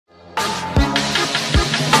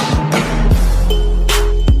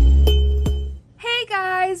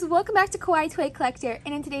Welcome back to Kawaii Toy Collector,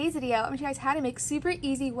 and in today's video I'm going to show you guys how to make super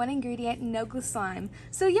easy one ingredient no glue slime.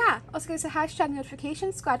 So yeah, also guys, the hashtag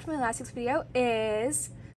notification squad from my last week's video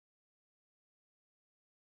is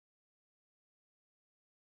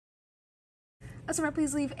also remember,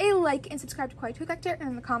 please leave a like and subscribe to Kawaii Toy Collector, and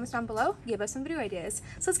in the comments down below give us some video ideas.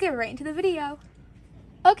 So let's get right into the video.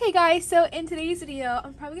 Okay guys, so in today's video,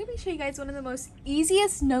 I'm probably going to be showing you guys one of the most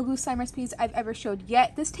easiest no glue slime recipes I've ever showed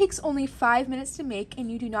yet. This takes only 5 minutes to make,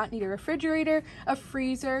 and you do not need a refrigerator, a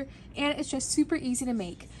freezer, and it's just super easy to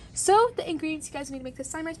make. So the ingredients you guys need to make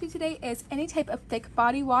this slime recipe today is any type of thick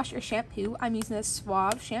body wash or shampoo. I'm using this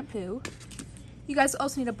Suave shampoo. You guys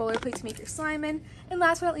also need a bowler plate to make your slime in, and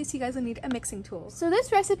last but not least, you guys will need a mixing tool. So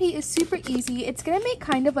this recipe is super easy. It's gonna make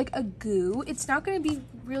kind of like a goo. It's not gonna be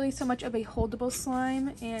really so much of a holdable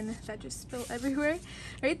slime, and that just spilled everywhere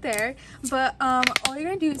right there. But all you're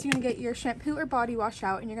gonna do is you're gonna get your shampoo or body wash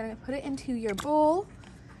out, and you're gonna put it into your bowl.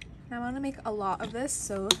 And I'm gonna make a lot of this,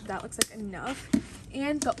 so that looks like enough.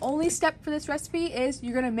 And the only step for this recipe is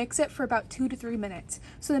you're gonna mix it for about 2 to 3 minutes.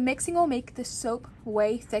 So the mixing will make the soap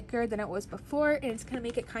way thicker than it was before, and it's gonna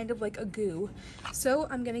make it kind of like a goo. So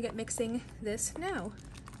I'm gonna get mixing this now.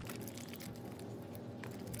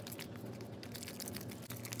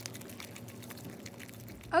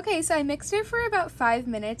 Okay, so I mixed it for about 5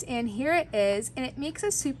 minutes, and here it is, and it makes a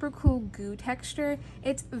super cool goo texture.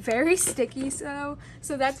 It's very sticky, so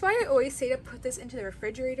that's why I always say to put this into the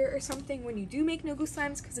refrigerator or something when you do make no glue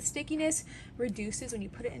slimes, because the stickiness reduces when you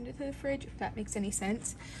put it into the fridge, if that makes any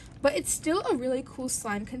sense. But it's still a really cool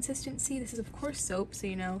slime consistency. This is of course soap, so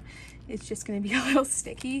you know it's just going to be a little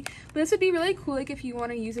sticky, but this would be really cool like if you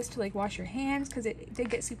want to use this to like wash your hands, because it did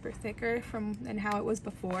get super thicker than how it was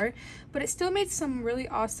before, but it still made some really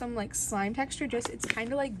awesome like slime texture. Just it's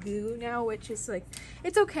kind of like goo now, which is like,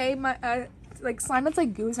 it's okay. My like slime that's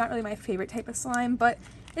like goo is not really my favorite type of slime, but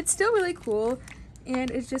it's still really cool,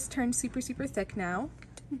 and it's just turned super thick now.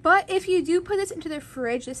 But if you do put this into the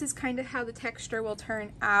fridge, this is kind of how the texture will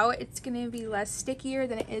turn out. It's going to be less stickier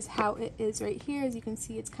than it is how it is right here. As you can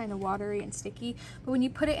see, it's kind of watery and sticky. But when you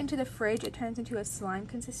put it into the fridge, it turns into a slime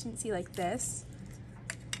consistency like this.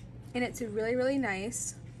 And it's really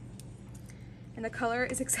nice. And the color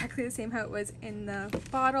is exactly the same how it was in the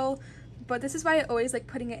bottle. But this is why I always like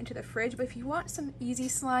putting it into the fridge. But if you want some easy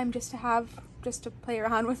slime just to play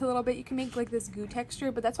around with a little bit, you can make like this goo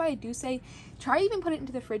texture. But that's why I do say try even put it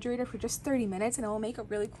into the refrigerator for just 30 minutes, and it will make a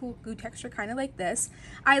really cool goo texture kind of like this.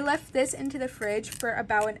 I left this into the fridge for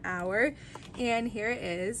about an hour, and here it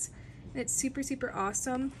is. And it's super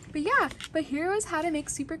awesome. But yeah, but here was how to make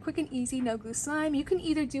super quick and easy no glue slime. You can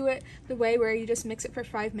either do it the way where you just mix it for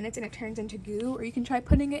 5 minutes and it turns into goo, or you can try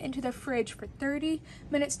putting it into the fridge for 30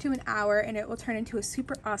 minutes to an hour, and it will turn into a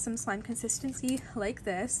super awesome slime consistency like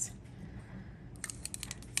this.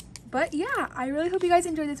 But yeah, I really hope you guys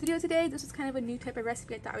enjoyed this video today. This was kind of a new type of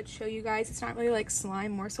recipe I thought I would show you guys. It's not really like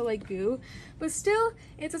slime, more so like goo, but still,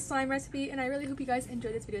 it's a slime recipe, and I really hope you guys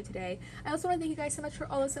enjoyed this video today. I also want to thank you guys so much for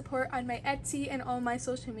all the support on my Etsy and all my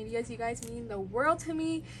social medias. You guys mean the world to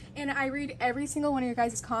me, and I read every single one of your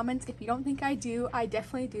guys' comments. If you don't think I do, I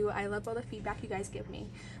definitely do. I love all the feedback you guys give me.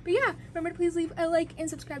 But yeah, remember to please leave a like and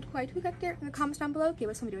subscribe to Kawaii Toy Collector in the comments down below. Give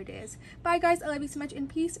us some video ideas. Bye guys, I love you so much, and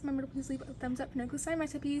peace. Remember to please leave a thumbs up for no glue slime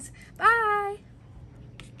recipes. Bye!